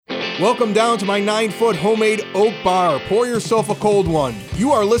Welcome down to my 9-foot homemade oak bar. Pour yourself a cold one.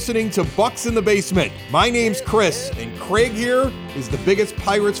 You are listening to Bucks in the Basement. My name's Chris, and Craig here is the biggest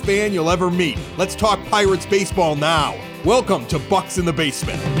Pirates fan you'll ever meet. Let's talk Pirates baseball now. Welcome to Bucks in the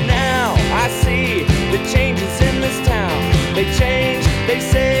Basement. Now I see the changes in this town. They change, they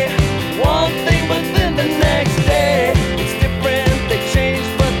say one thing, but then the next day it's different. They change,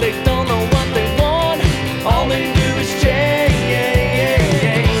 but they don't know what they want. All they do is change.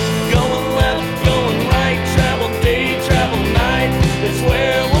 Going left, going right, travel day, travel night. That's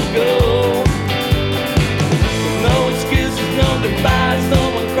where we'll go. No excuses, no goodbyes, no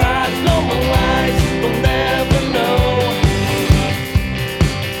one cries, no more lies. We'll never know.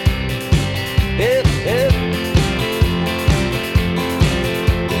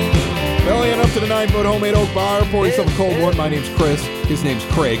 Bellying up to the 9-foot homemade oak bar. Pour yourself a cold one. My name's Chris. His name's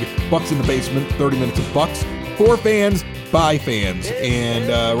Craig. Bucks in the Basement. 30 minutes of Bucks. For fans, by fans.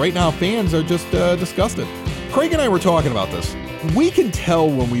 And right now, fans are just disgusted. Craig and I were talking about this. We can tell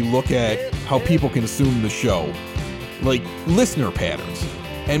when we look at how people consume the show, like listener patterns.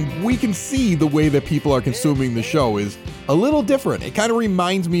 And we can see the way that people are consuming the show is a little different. It kind of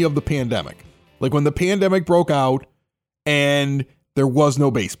reminds me of the pandemic. Like when the pandemic broke out and there was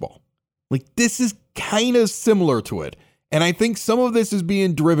no baseball. Like this is kind of similar to it. And I think some of this is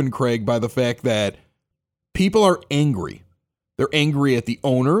being driven, Craig, by the fact that people are angry. They're angry at the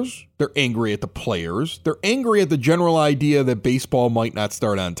owners. They're angry at the players. They're angry at the general idea that baseball might not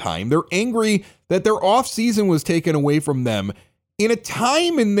start on time. They're angry that their off season was taken away from them in a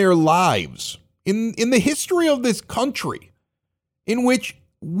time in their lives, in the history of this country, in which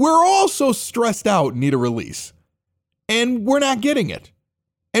we're all so stressed out and need a release. And we're not getting it.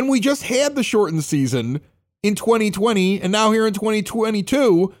 And we just had the shortened season in 2020, and now here in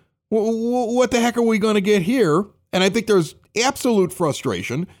 2022, what the heck are we going to get here? And I think there's absolute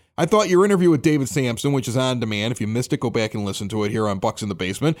frustration. I thought your interview with David Samson, which is on demand. If you missed it, go back and listen to it here on Bucks in the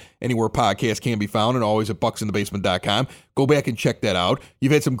Basement, anywhere podcasts can be found, and always at bucksinthebasement.com. Go back and check that out.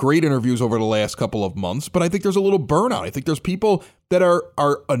 You've had some great interviews over the last couple of months, but I think there's a little burnout. I think there's people that are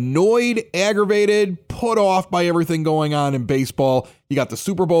annoyed, aggravated, put off by everything going on in baseball. You got the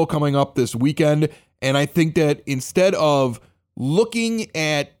Super Bowl coming up this weekend, and I think that instead of looking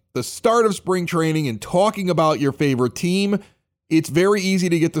at the start of spring training and talking about your favorite team, it's very easy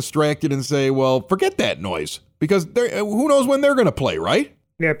to get distracted and say, well, forget that noise, because who knows when they're going to play, right?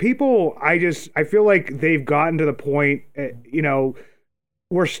 Yeah, people, I feel like they've gotten to the point,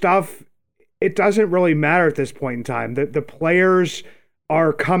 where stuff, it doesn't really matter at this point in time. The players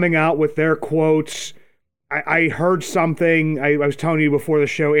are coming out with their quotes. I heard something, I was telling you before the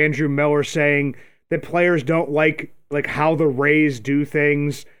show, Andrew Miller saying that players don't like how the Rays do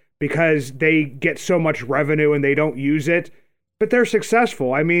things because they get so much revenue and they don't use it. But they're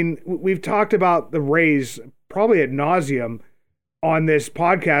successful. I mean, we've talked about the Rays probably ad nauseum on this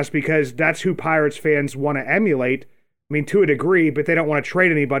podcast because that's who Pirates fans want to emulate. I mean, to a degree, but they don't want to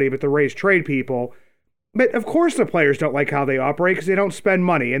trade anybody, but the Rays trade people. But of course the players don't like how they operate because they don't spend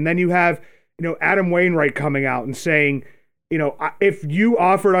money. And then you have, Adam Wainwright coming out and saying, if you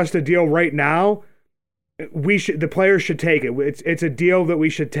offered us the deal right now, the players should take it. It's a deal that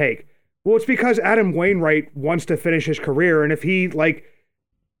we should take. Well, it's because Adam Wainwright wants to finish his career, and if he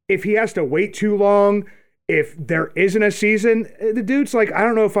has to wait too long, if there isn't a season, the dude's like, I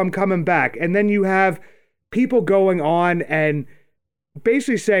don't know if I'm coming back. And then you have people going on and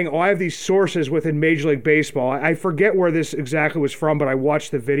basically saying, I have these sources within Major League Baseball. I forget where this exactly was from, but I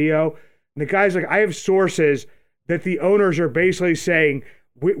watched the video. And the guy's like, I have sources that the owners are basically saying,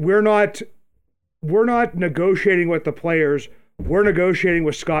 we're not negotiating with the players. We're negotiating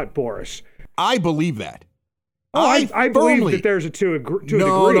with Scott Boras. I believe that. I believe that there's a degree.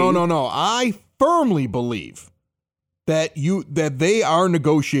 No. I firmly believe that they are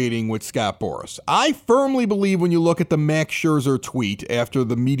negotiating with Scott Boras. I firmly believe when you look at the Max Scherzer tweet after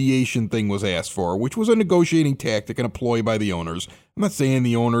the mediation thing was asked for, which was a negotiating tactic and a ploy by the owners. I'm not saying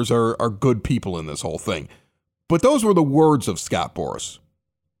the owners are good people in this whole thing, but those were the words of Scott Boras,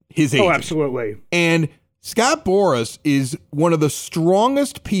 his agent. Oh, absolutely. And Scott Boras is one of the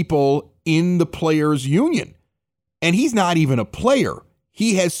strongest people in the players' union, and he's not even a player.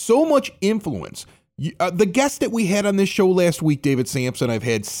 He has so much influence. The guest that we had on this show last week, David Samson, I've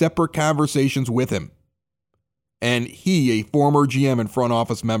had separate conversations with him, and he, a former GM and front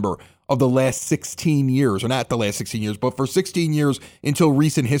office member of the last 16 years, or not the last 16 years, but for 16 years until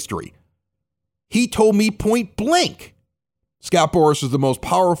recent history, he told me point blank, Scott Boras is the most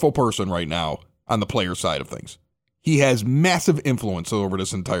powerful person right now on the player side of things. He has massive influence over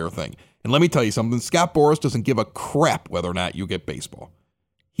this entire thing. And let me tell you something, Scott Boras doesn't give a crap whether or not you get baseball.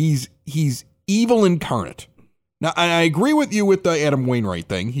 He's evil incarnate. Now, I agree with you with the Adam Wainwright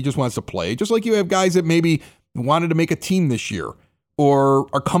thing. He just wants to play. Just like you have guys that maybe wanted to make a team this year or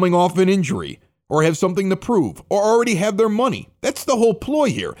are coming off an injury or have something to prove or already have their money. That's the whole ploy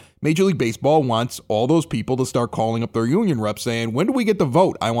here. Major League Baseball wants all those people to start calling up their union reps saying, when do we get the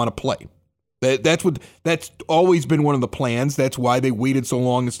vote? I want to play. That's always been one of the plans. That's why they waited so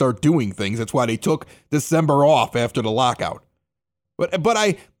long to start doing things. That's why they took December off after the lockout. But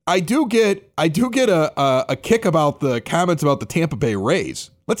I do get a kick about the comments about the Tampa Bay Rays.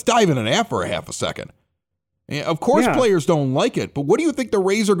 Let's dive into that for a half a second. Of course, players don't like it, but what do you think the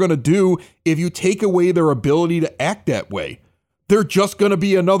Rays are going to do if you take away their ability to act that way? They're just going to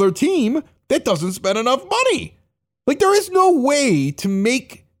be another team that doesn't spend enough money. Like, there is no way to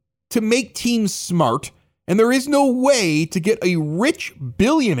make teams smart, and there is no way to get a rich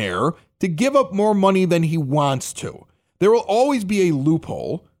billionaire to give up more money than he wants to. There will always be a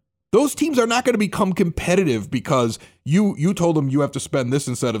loophole. Those teams are not going to become competitive because you told them you have to spend this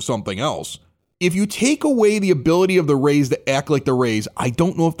instead of something else. If you take away the ability of the Rays to act like the Rays, I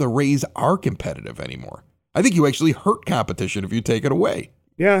don't know if the Rays are competitive anymore. I think you actually hurt competition if you take it away.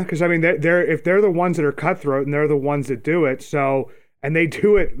 Yeah, because I mean, if they're the ones that are cutthroat and they're the ones that do it, and they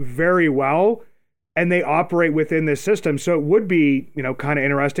do it very well, and they operate within this system, so it would be kind of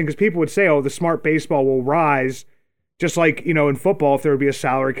interesting because people would say, oh, the smart baseball will rise. Just like, in football, if there would be a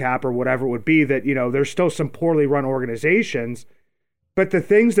salary cap or whatever it would be, that, there's still some poorly run organizations. But the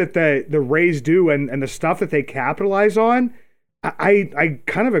things that the Rays do and the stuff that they capitalize on, I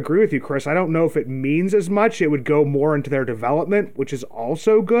kind of agree with you, Chris. I don't know if it means as much. It would go more into their development, which is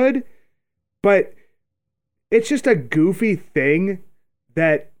also good. But it's just a goofy thing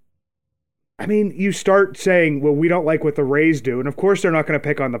that, I mean, you start saying, well, we don't like what the Rays do. And of course, they're not going to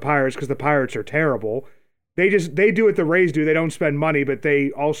pick on the Pirates because the Pirates are terrible. They do what the Rays do. They don't spend money, but they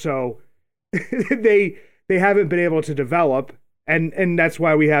also they haven't been able to develop, and that's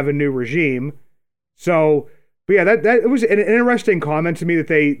why we have a new regime. So, but yeah, that it was an interesting comment to me that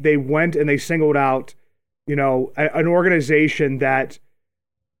they went and they singled out, an organization that,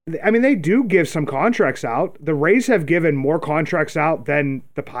 I mean, they do give some contracts out. The Rays have given more contracts out than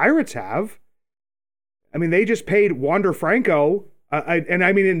the Pirates have. I mean, they just paid Wander Franco. And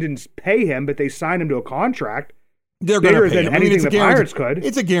I mean, it didn't pay him, but they signed him to a contract. They're going to pay him. Anything the Pirates could.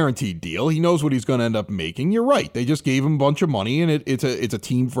 It's a guaranteed deal. He knows what he's going to end up making. You're right. They just gave him a bunch of money, and it's a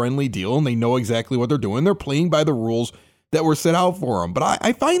team-friendly deal, and they know exactly what they're doing. They're playing by the rules that were set out for them. But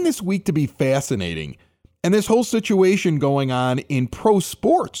I find this week to be fascinating, and this whole situation going on in pro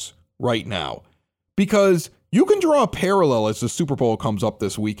sports right now, because you can draw a parallel as the Super Bowl comes up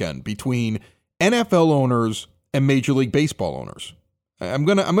this weekend between NFL owners and Major League Baseball owners. I'm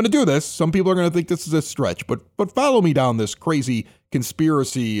gonna do this. Some people are gonna think this is a stretch, but follow me down this crazy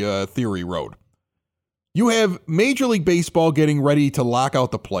conspiracy theory road. You have Major League Baseball getting ready to lock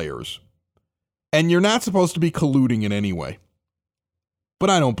out the players, and you're not supposed to be colluding in any way. But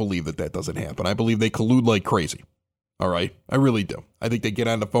I don't believe that doesn't happen. I believe they collude like crazy. All right, I really do. I think they get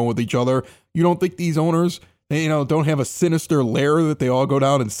on the phone with each other. You don't think these owners, they, don't have a sinister lair that they all go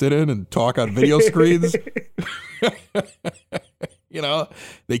down and sit in and talk on video screens?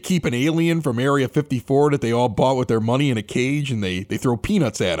 They keep an alien from Area 54 that they all bought with their money in a cage, and they throw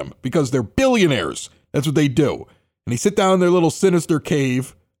peanuts at him because they're billionaires. That's what they do. And they sit down in their little sinister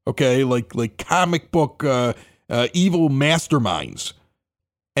cave, okay, like comic book evil masterminds,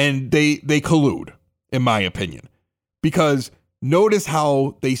 and they collude, in my opinion, because notice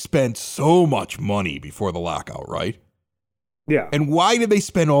how they spent so much money before the lockout, right? Yeah. And why did they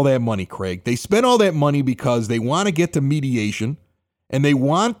spend all that money, Craig? They spent all that money because they want to get to mediation, and they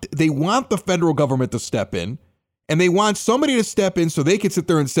want the federal government to step in, and they want somebody to step in so they can sit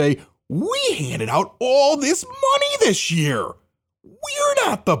there and say, we handed out all this money this year. We're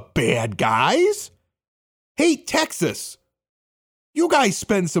not the bad guys. Hey, Texas, you guys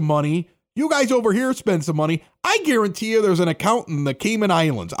spend some money. You guys over here spend some money. I guarantee you there's an account in the Cayman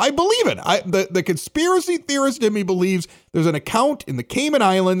Islands. I believe it. The conspiracy theorist in me believes there's an account in the Cayman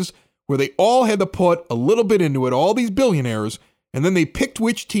Islands where they all had to put a little bit into it, all these billionaires, and then they picked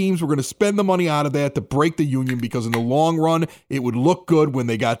which teams were going to spend the money out of that to break the union because in the long run, it would look good when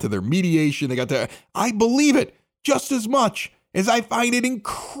they got to their mediation. I believe it just as much as I find it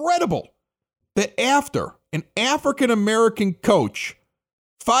incredible that after an African-American coach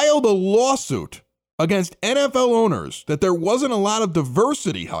filed a lawsuit against NFL owners that there wasn't a lot of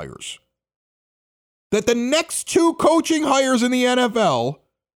diversity hires, that the next two coaching hires in the NFL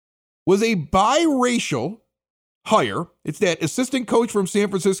was a biracial hire. It's that assistant coach from San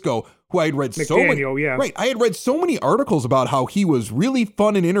Francisco who I had read so many. Yeah. Right. I had read so many articles about how he was really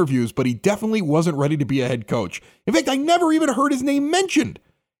fun in interviews, but he definitely wasn't ready to be a head coach. In fact, I never even heard his name mentioned.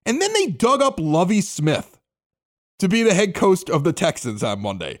 And then they dug up Lovie Smith to be the head coach of the Texans on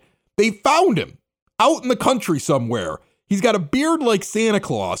Monday. They found him out in the country somewhere. He's got a beard like Santa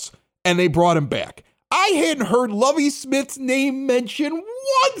Claus, and they brought him back. I hadn't heard Lovie Smith's name mentioned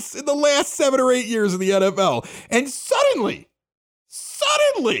once in the last 7 or 8 years of the NFL. And suddenly,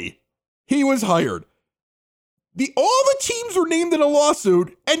 he was hired. All the teams were named in a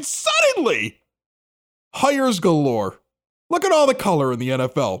lawsuit, and suddenly, hires galore. Look at all the color in the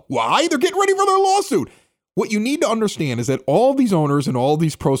NFL. Why? They're getting ready for their lawsuit. What you need to understand is that all these owners in all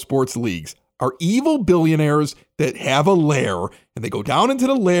these pro sports leagues are evil billionaires that have a lair, and they go down into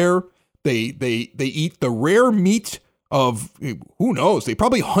the lair. They eat the rare meat of, who knows? They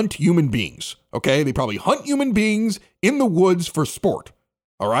probably hunt human beings. Okay, they probably hunt human beings in the woods for sport.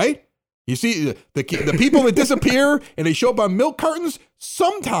 All right. You see, the people that disappear and they show up on milk cartons,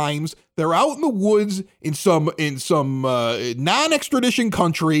 sometimes they're out in the woods in some non-extradition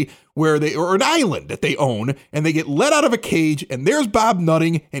country or an island that they own, and they get let out of a cage, and there's Bob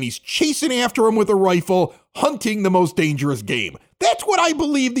Nutting, and he's chasing after him with a rifle, hunting the most dangerous game. That's what I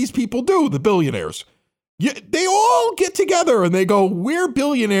believe these people do, the billionaires. They all get together and they go, we're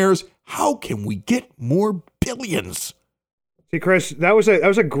billionaires. How can we get more billions? See, Chris, that was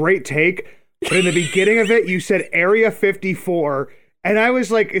a great take, but in the beginning of it, you said Area 54, and I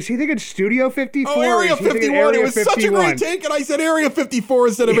was like, is he thinking Studio 54? Oh, Area 51. It was 51? Such a great take, and I said Area 54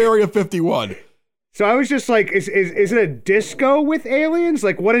 instead of Area 51. So I was just like, is it a disco with aliens?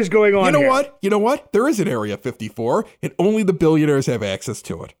 Like, what is going on here? You know what? There is an Area 54, and only the billionaires have access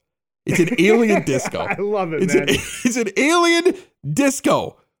to it. It's an alien disco. I love it, man. It's an alien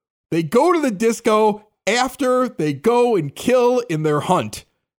disco. They go to the disco after they go and kill in their hunt,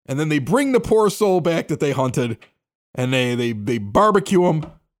 and then they bring the poor soul back that they hunted, and they barbecue them,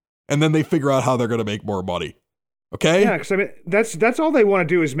 and then they figure out how they're going to make more money. Okay? Yeah, because I mean that's all they want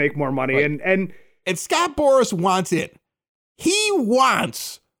to do is make more money, right. and Scott Boras wants it. He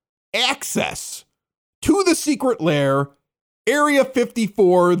wants access to the secret lair, Area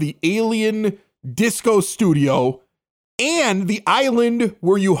 54, the alien disco studio, and the island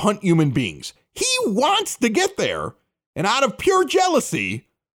where you hunt human beings. He wants to get there, and out of pure jealousy,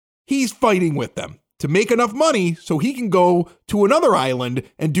 he's fighting with them to make enough money so he can go to another island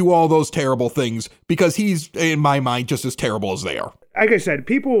and do all those terrible things, because he's, in my mind, just as terrible as they are. Like I said,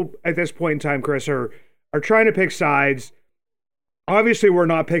 people at this point in time, Chris, are trying to pick sides. Obviously, we're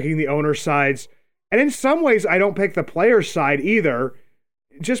not picking the owner's sides. And in some ways, I don't pick the player's side either,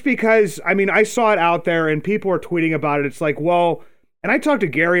 just because, I mean, I saw it out there and people are tweeting about it. It's like, well, and I talked to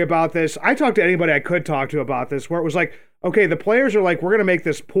Gary about this. I talked to anybody I could talk to about this, where it was like, okay, the players are like, we're going to make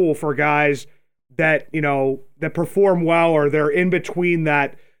this pool for guys that, you know, that perform well, or they're in between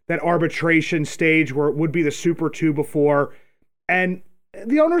that arbitration stage where it would be the Super 2 before. And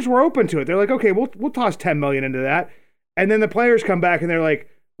the owners were open to it. They're like, okay, we'll toss $10 million into that. And then the players come back and they're like,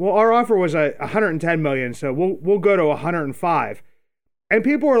 well, our offer was $110 million, so we'll go to 105. And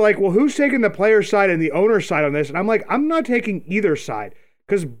people are like, well, who's taking the player's side and the owner's side on this? And I'm like, I'm not taking either side,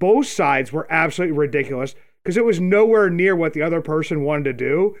 because both sides were absolutely ridiculous, because it was nowhere near what the other person wanted to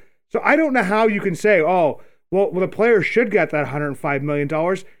do. So I don't know how you can say, oh, well, the players should get that $105 million.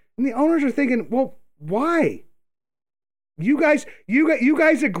 And the owners are thinking, well, why? You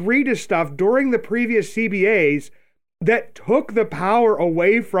guys agreed to stuff during the previous CBAs that took the power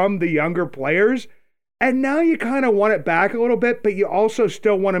away from the younger players. And now you kind of want it back a little bit, but you also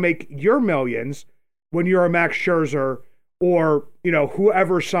still want to make your millions when you're a Max Scherzer or, you know,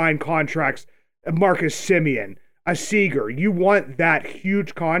 whoever signed contracts, Marcus Semien, a Seager. You want that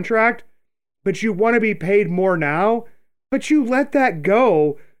huge contract, but you want to be paid more now, but you let that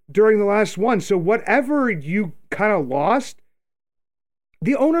go during the last one. So whatever you kind of lost,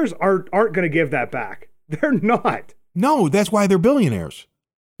 the owners aren't going to give that back. They're not. No, that's why they're billionaires.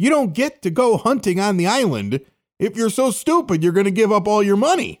 You don't get to go hunting on the island if you're so stupid you're going to give up all your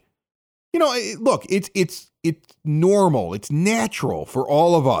money. You know, look, it's normal. It's natural for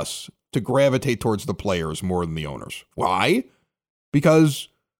all of us to gravitate towards the players more than the owners. Why? Because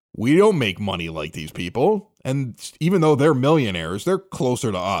we don't make money like these people. And even though they're millionaires, they're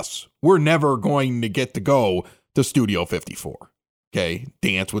closer to us. We're never going to get to go to Studio 54. Okay?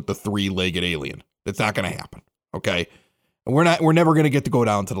 Dance with the three-legged alien. That's not going to happen. Okay? And we're never going to get to go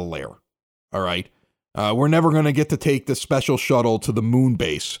down to the lair. All right? We're never going to get to take the special shuttle to the moon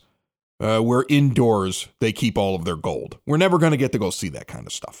base where indoors they keep all of their gold. We're never going to get to go see that kind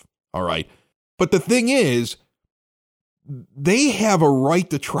of stuff. All right? But the thing is, they have a right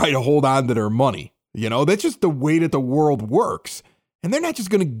to try to hold on to their money. You know, that's just the way that the world works. And they're not just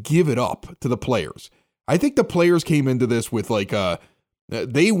going to give it up to the players. I think the players came into this with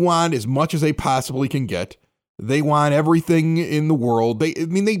they want as much as they possibly can get. They want everything in the world.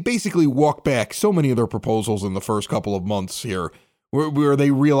 They basically walk back so many of their proposals in the first couple of months here where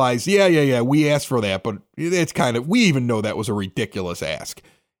they realize, we asked for that, but it's we even know that was a ridiculous ask.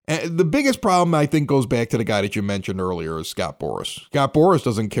 And the biggest problem, I think, goes back to the guy that you mentioned earlier, is Scott Boras. Scott Boras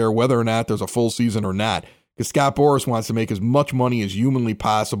doesn't care whether or not there's a full season or not, because Scott Boras wants to make as much money as humanly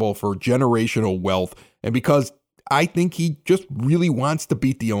possible for generational wealth, and because I think he just really wants to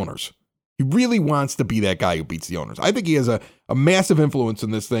beat the owners. He really wants to be that guy who beats the owners. I think he has a massive influence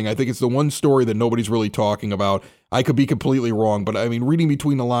in this thing. I think it's the one story that nobody's really talking about. I could be completely wrong, but I mean, reading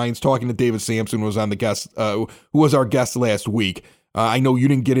between the lines, talking to David Sampson, who was who was our guest last week. I know you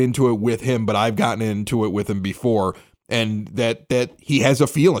didn't get into it with him, but I've gotten into it with him before, and that he has a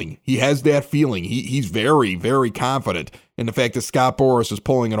feeling. He has that feeling. He's very, very confident in the fact that Scott Boras is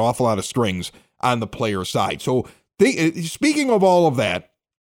pulling an awful lot of strings on the player side. So speaking of all of that,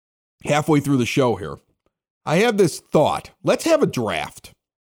 halfway through the show here, I have this thought. Let's have a draft.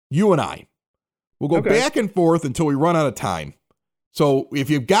 You and I. We'll go back and forth until we run out of time. So if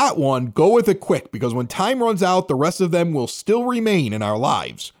you've got one, go with it quick, because when time runs out, the rest of them will still remain in our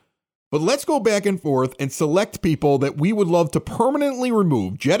lives. But let's go back and forth and select people that we would love to permanently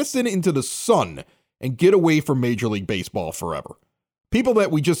remove, jettison into the sun, and get away from Major League Baseball forever. People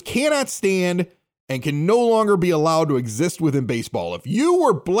that we just cannot stand and can no longer be allowed to exist within baseball. If you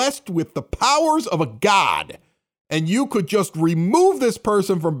were blessed with the powers of a god and you could just remove this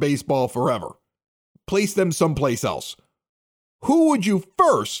person from baseball forever, place them someplace else, who would you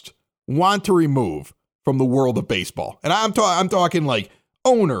first want to remove from the world of baseball? And I'm talking like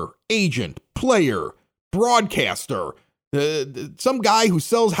owner, agent, player, broadcaster, some guy who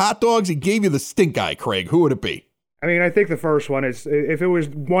sells hot dogs. He gave you the stink eye, Craig. Who would it be? I mean, I think the first one is, if it was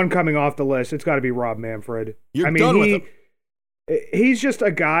one coming off the list, it's got to be Rob Manfred. You're done with him. He's just a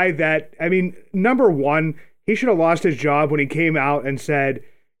guy that, I mean, number one, he should have lost his job when he came out and said,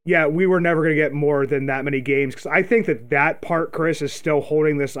 yeah, we were never going to get more than that many games. Because I think that part, Chris, is still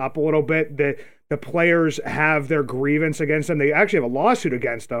holding this up a little bit. That the players have their grievance against them. They actually have a lawsuit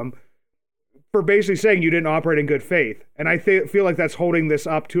against them for basically saying you didn't operate in good faith. And I feel like that's holding this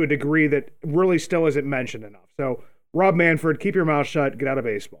up to a degree that really still isn't mentioned enough. So Rob Manfred, keep your mouth shut, get out of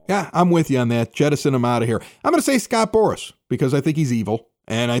baseball. Yeah, I'm with you on that. Jettison him out of here. I'm going to say Scott Boras, because I think he's evil,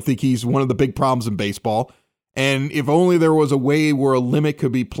 and I think he's one of the big problems in baseball. And if only there was a way where a limit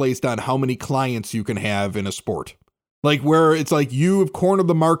could be placed on how many clients you can have in a sport. Like where it's like you've cornered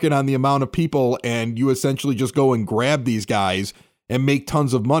the market on the amount of people, and you essentially just go and grab these guys and make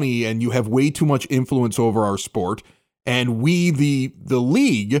tons of money, and you have way too much influence over our sport. And we, the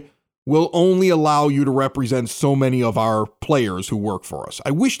league, will only allow you to represent so many of our players who work for us.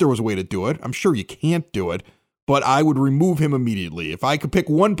 I wish there was a way to do it. I'm sure you can't do it, but I would remove him immediately. If I could pick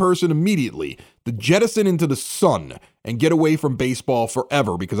one person immediately to jettison into the sun and get away from baseball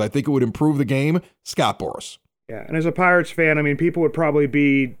forever, because I think it would improve the game, Scott Boras. Yeah, and as a Pirates fan, I mean, people would probably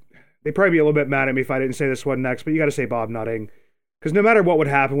be a little bit mad at me if I didn't say this one next, but you got to say Bob Nutting. Because no matter what would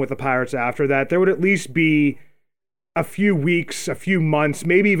happen with the Pirates after that, there would at least be a few weeks, a few months,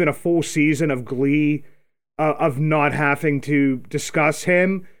 maybe even a full season of glee of not having to discuss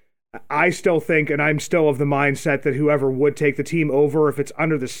him. I still think, and I'm still of the mindset that whoever would take the team over, if it's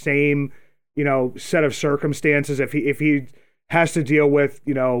under the same, set of circumstances, if he has to deal with,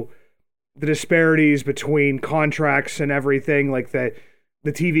 the disparities between contracts and everything, like the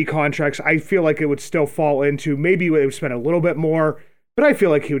TV contracts, I feel like it would still fall into, maybe it would spend a little bit more, but I feel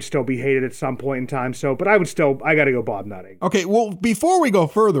like he would still be hated at some point in time. So, but I got to go Bob Nutting. Okay, well, before we go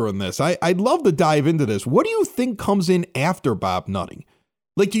further in this, I'd love to dive into this. What do you think comes in after Bob Nutting?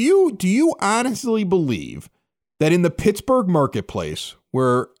 Like, do you honestly believe that in the Pittsburgh marketplace,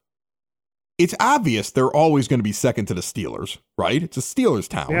 where it's obvious they're always going to be second to the Steelers, right? It's a Steelers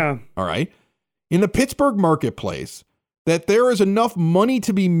town. Yeah. All right. In the Pittsburgh marketplace, that there is enough money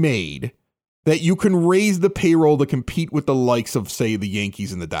to be made that you can raise the payroll to compete with the likes of, say, the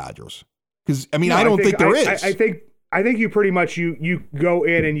Yankees and the Dodgers? Because, I mean, no, I don't think there is. I think you pretty much, you go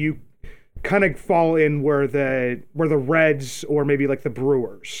in and you kind of fall in where the Reds or maybe like the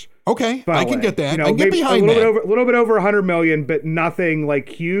Brewers. Okay, I can get that. I can get behind that. A little bit over 100 million, but nothing like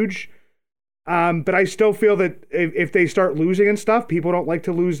huge. But I still feel that if they start losing and stuff, people don't like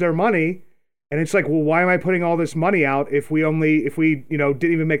to lose their money. And it's like, well, why am I putting all this money out if we didn't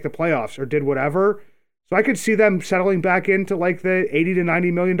even make the playoffs or did whatever? So I could see them settling back into like the $80 to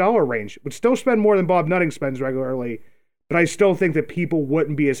 $90 million range. Would still spend more than Bob Nutting spends regularly, but I still think that people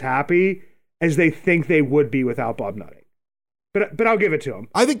wouldn't be as happy as they think they would be without Bob Nutting. But I'll give it to him.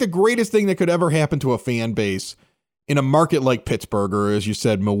 I think the greatest thing that could ever happen to a fan base in a market like Pittsburgh, or as you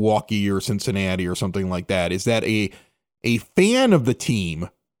said, Milwaukee or Cincinnati or something like that, is that a fan of the team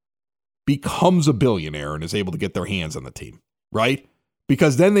becomes a billionaire and is able to get their hands on the team, right?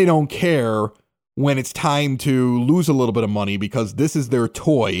 Because then they don't care when it's time to lose a little bit of money because this is their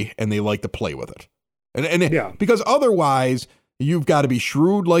toy and they like to play with it. And because otherwise you've got to be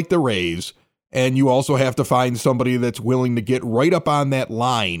shrewd like the Rays, and you also have to find somebody that's willing to get right up on that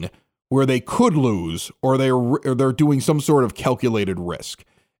line where they could lose, or they're doing some sort of calculated risk.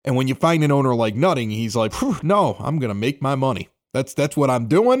 And when you find an owner like Nutting, he's like, no, I'm going to make my money. That's what I'm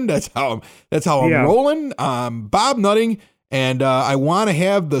doing. That's how I'm rolling. Bob Nutting, and I want to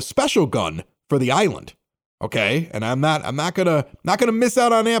have the special gun for the island. Okay, and I'm not gonna miss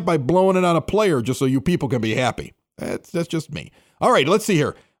out on that by blowing it on a player just so you people can be happy. That's just me. All right, let's see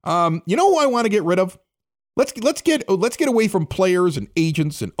here. You know who I want to get rid of? Let's get away from players and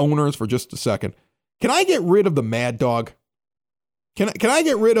agents and owners for just a second. Can I get rid of the Mad Dog? Can I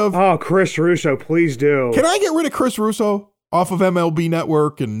get rid of? Oh, Chris Russo, please do. Can I get rid of Chris Russo off of MLB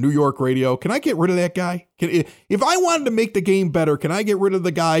Network and New York Radio? Can I get rid of that guy? If I wanted to make the game better, can I get rid of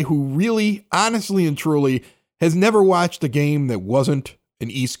the guy who really, honestly and truly, has never watched a game that wasn't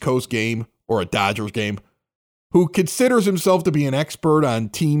an East Coast game or a Dodgers game, who considers himself to be an expert on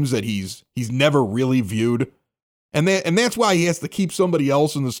teams that he's never really viewed, and that's why he has to keep somebody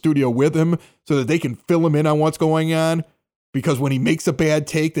else in the studio with him so that they can fill him in on what's going on, because when he makes a bad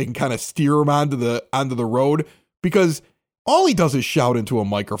take, they can kind of steer him onto the road, because all he does is shout into a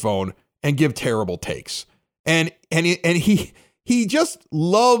microphone and give terrible takes. And he just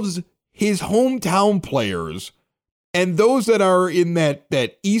loves his hometown players and those that are in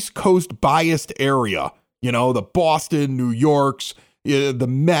that East Coast biased area, the Boston, New Yorks, the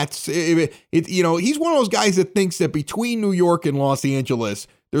Mets. He's one of those guys that thinks that between New York and Los Angeles,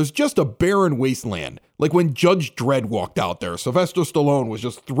 there's just a barren wasteland. Like when Judge Dredd walked out there, Sylvester Stallone was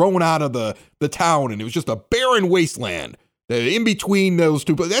just thrown out of the town, and it was just a barren wasteland. In between those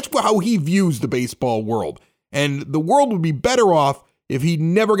two, that's how he views the baseball world. And the world would be better off if he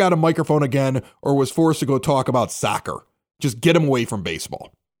never got a microphone again or was forced to go talk about soccer. Just get him away from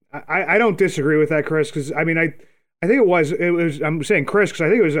baseball. I don't disagree with that, Chris, because I think it was I'm saying Chris because I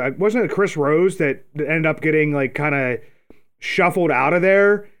think wasn't it Chris Rose that ended up getting like kind of shuffled out of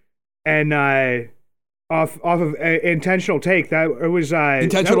there and off of Intentional Take. That it was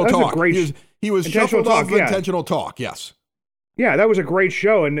Intentional that Talk. Was a great, he was shuffled off of Intentional Talk. Yes. Yeah, that was a great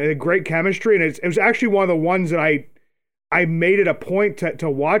show and a great chemistry, and it was actually one of the ones that I made it a point to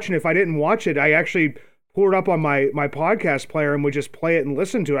watch, and if I didn't watch it, I actually pulled it up on my podcast player and would just play it and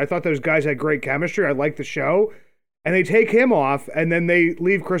listen to it. I thought those guys had great chemistry. I liked the show, and they take him off, and then they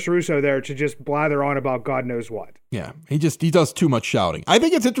leave Chris Russo there to just blather on about God knows what. Yeah, he does too much shouting. I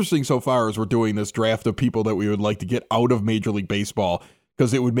think it's interesting so far as we're doing this draft of people that we would like to get out of Major League Baseball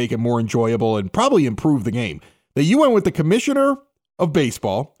because it would make it more enjoyable and probably improve the game. That you went with the commissioner of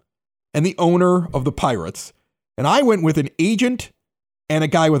baseball and the owner of the Pirates, and I went with an agent and a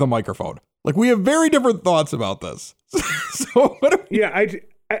guy with a microphone. Like, we have very different thoughts about this. So what are we... Yeah,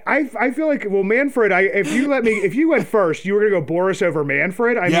 I feel like, well, Manfred, if you went first, you were gonna go Boris over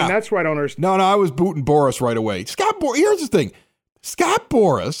Manfred. I mean, that's why I don't understand. No, I was booting Boris right away. Here's the thing: Scott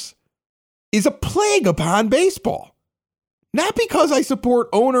Boras is a plague upon baseball. Not because I support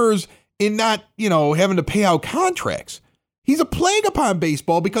owners in not, having to pay out contracts. He's a plague upon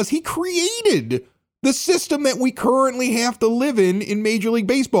baseball because he created the system that we currently have to live in Major League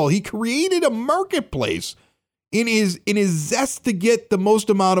Baseball. He created a marketplace in his zest to get the most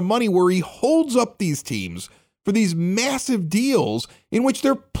amount of money, where he holds up these teams for these massive deals in which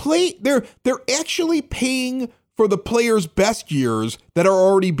they're actually paying for the players' best years that are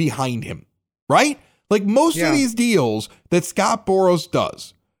already behind him, right? Like most of these deals that Scott Boras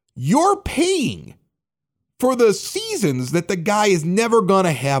does, you're paying for the seasons that the guy is never going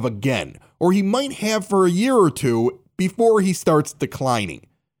to have again, or he might have for a year or two before he starts declining.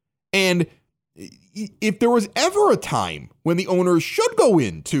 And if there was ever a time when the owners should go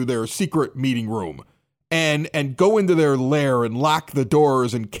into their secret meeting room and go into their lair and lock the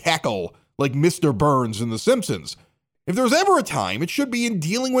doors and cackle like Mr. Burns in The Simpsons, if there's ever a time, it should be in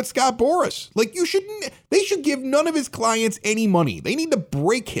dealing with Scott Boras. Like, they should give none of his clients any money. They need to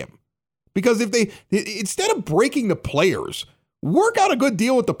break him. Because if instead of breaking the players, work out a good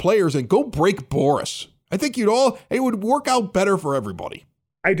deal with the players and go break Boras. I think it would work out better for everybody.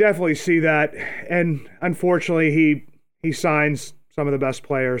 I definitely see that. And unfortunately, he signs some of the best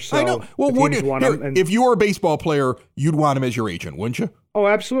players. So I know. Well, the teams want him, and if you were a baseball player, you'd want him as your agent, wouldn't you? oh,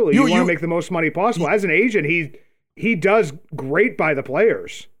 absolutely. You want to make the most money possible. As an agent, he does great by the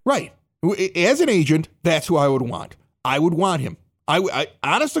players. Right. As an agent, that's who I would want. I would want him. I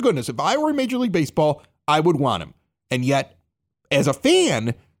honest to goodness, if I were in Major League Baseball, I would want him. And yet, as a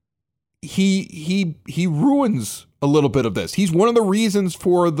fan, he ruins a little bit of this. He's one of the reasons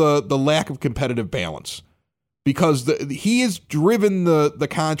for the lack of competitive balance, because he has driven the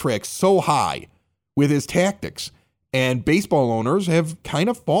contract so high with his tactics, and baseball owners have kind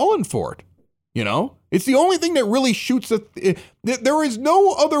of fallen for it. You know, it's the only thing that really shoots there is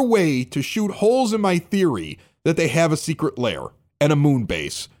no other way to shoot holes in my theory that they have a secret lair and a moon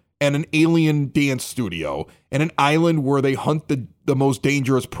base and an alien dance studio and an island where they hunt the most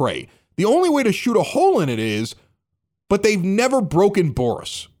dangerous prey. The only way to shoot a hole in it is, but they've never broken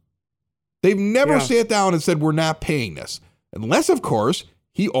Boris. They've never sat down and said, we're not paying this. Unless, of course,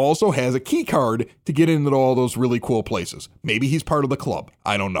 he also has a key card to get into all those really cool places. Maybe he's part of the club.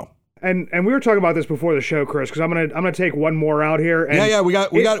 I don't know. And we were talking about this before the show, Chris, because I'm gonna take one more out here. And we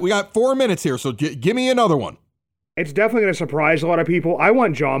got 4 minutes here, so give me another one. It's definitely gonna surprise a lot of people. I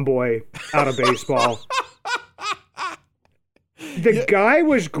want John Boy out of baseball. The guy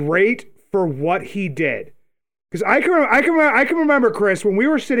was great for what he did, because I can remember, Chris, when we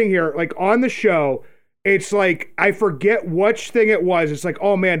were sitting here like on the show. It's like, I forget which thing it was. It's like,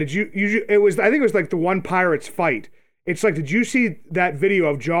 oh man, did you it was, I think it was like the one Pirates fight. It's like, did you see that video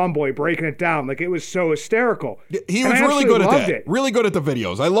of John Boy breaking it down? Like, it was so hysterical. He was really good at that. Really good at the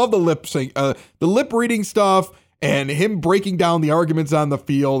videos. I love the lip sync, the lip reading stuff, and him breaking down the arguments on the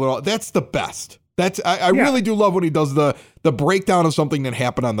field. And all. That's the best. I really do love when he does the breakdown of something that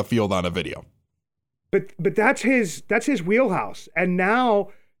happened on the field on a video. But that's his wheelhouse. And now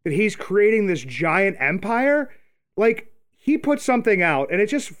that he's creating this giant empire, like, he put something out, and it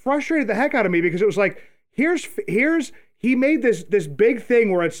just frustrated the heck out of me, because it was like, he made this big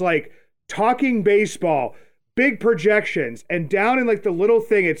thing where it's like talking baseball, big projections, and down in like the little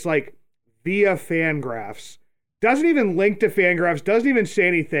thing, it's like via Fangraphs. Doesn't even link to Fangraphs, doesn't even say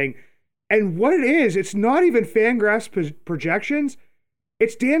anything. And what it is, it's not even Fangraphs projections.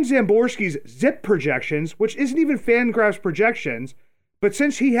 It's Dan Zamborski's zip projections, which isn't even Fangraphs projections. But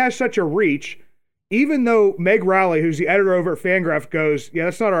since he has such a reach, even though Meg Rowley, who's the editor over at Fangraph, goes, yeah,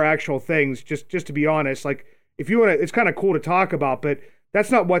 that's not our actual things, just to be honest. Like, if you want to, it's kind of cool to talk about, but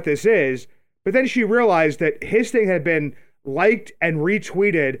that's not what this is. But then she realized that his thing had been liked and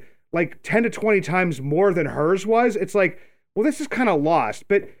retweeted like 10 to 20 times more than hers was. It's like, well, this is kind of lost.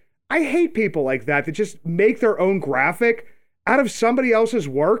 But I hate people like that just make their own graphic out of somebody else's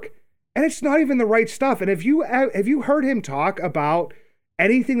work, and it's not even the right stuff. And have you heard him talk about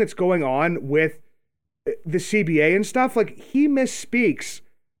anything that's going on with the CBA and stuff? Like, he misspeaks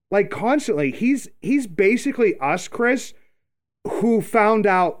like constantly. He's basically us, Chris, who found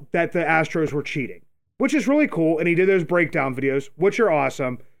out that the Astros were cheating, which is really cool. And he did those breakdown videos, which are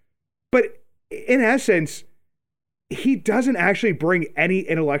awesome. But in essence, he doesn't actually bring any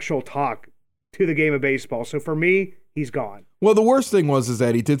intellectual talk to the game of baseball. So for me, he's gone. Well, the worst thing is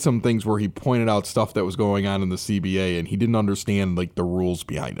that he did some things where he pointed out stuff that was going on in the CBA, and he didn't understand like the rules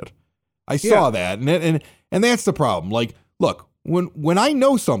behind it. I saw that, and that's the problem. Like, look, when I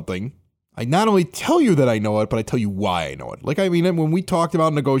know something, I not only tell you that I know it, but I tell you why I know it. Like, I mean, when we talked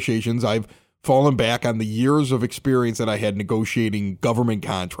about negotiations, I've fallen back on the years of experience that I had negotiating government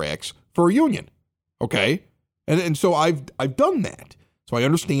contracts for a union. Okay, and so I've done that. So I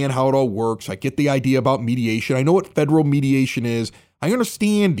understand how it all works. I get the idea about mediation. I know what federal mediation is. I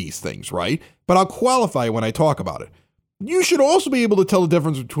understand these things, right? But I'll qualify when I talk about it. You should also be able to tell the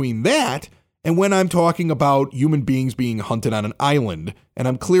difference between that and when I'm talking about human beings being hunted on an island, and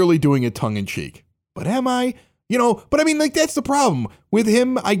I'm clearly doing it tongue in cheek. But am I? But I mean, like, that's the problem. With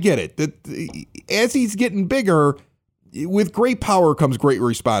him, I get it. That as he's getting bigger, with great power comes great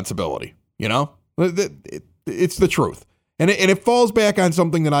responsibility. It's the truth. And it falls back on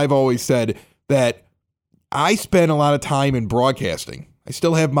something that I've always said, that I spent a lot of time in broadcasting. I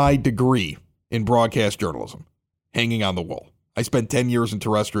still have my degree in broadcast journalism hanging on the wall. I spent 10 years in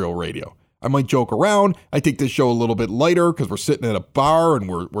terrestrial radio. I might joke around. I take this show a little bit lighter because we're sitting at a bar and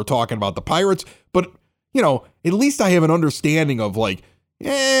we're talking about the Pirates. But, at least I have an understanding of like,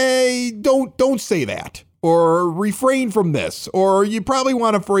 hey, don't say that, or refrain from this, or you probably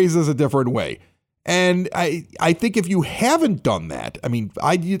want to phrase this a different way. And I think if you haven't done that, I mean,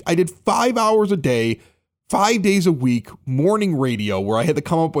 I did 5 hours a day, 5 days a week, morning radio, where I had to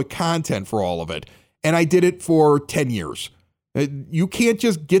come up with content for all of it. And I did it for 10 years. You can't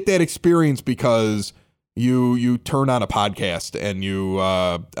just get that experience because you turn on a podcast and you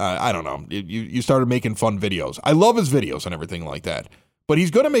I don't know, you started making fun videos. I love his videos and everything like that, but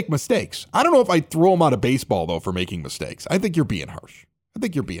he's going to make mistakes. I don't know if I'd throw him out of baseball though for making mistakes. I think you're being harsh.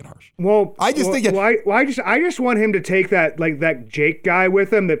 Well, I just think I just want him to take that Jake guy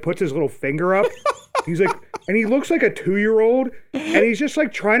with him that puts his little finger up. He's like, and he looks like a 2-year-old, and he's just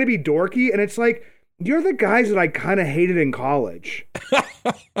like trying to be dorky, and it's like, you're the guys that I kind of hated in college.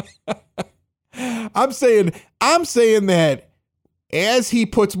 I'm saying that as he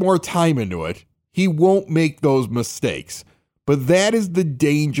puts more time into it, he won't make those mistakes. But that is the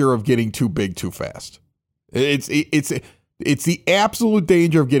danger of getting too big too fast. It's the absolute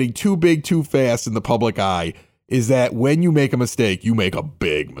danger of getting too big too fast in the public eye, is that when you make a mistake, you make a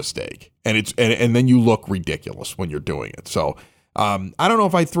big mistake, and then you look ridiculous when you're doing it. So I don't know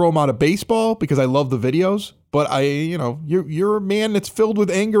if I throw him out of baseball because I love the videos, but you're a man that's filled with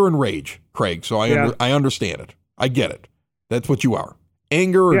anger and rage, Craig. So I understand it. I get it. That's what you are.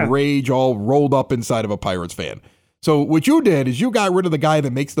 Anger and rage all rolled up inside of a Pirates fan. So what you did is you got rid of the guy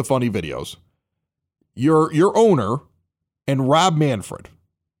that makes the funny videos, your owner, and Rob Manfred.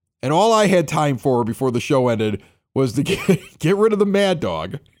 And all I had time for before the show ended was to get rid of the Mad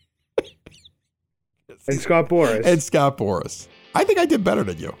Dog. And Scott Boras. I think I did better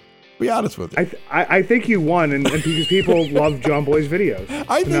than you. Be honest with you. I think you won, and because people love John Boy's videos.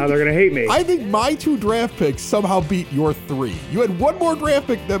 Now they're going to hate me. I think my 2 draft picks somehow beat your 3. You had 1 more draft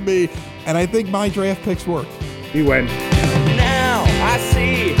pick than me, and I think my draft picks worked. You win. Now I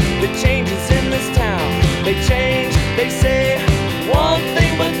see the changes in this town. They change, they say one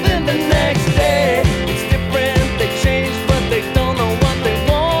thing, but then the next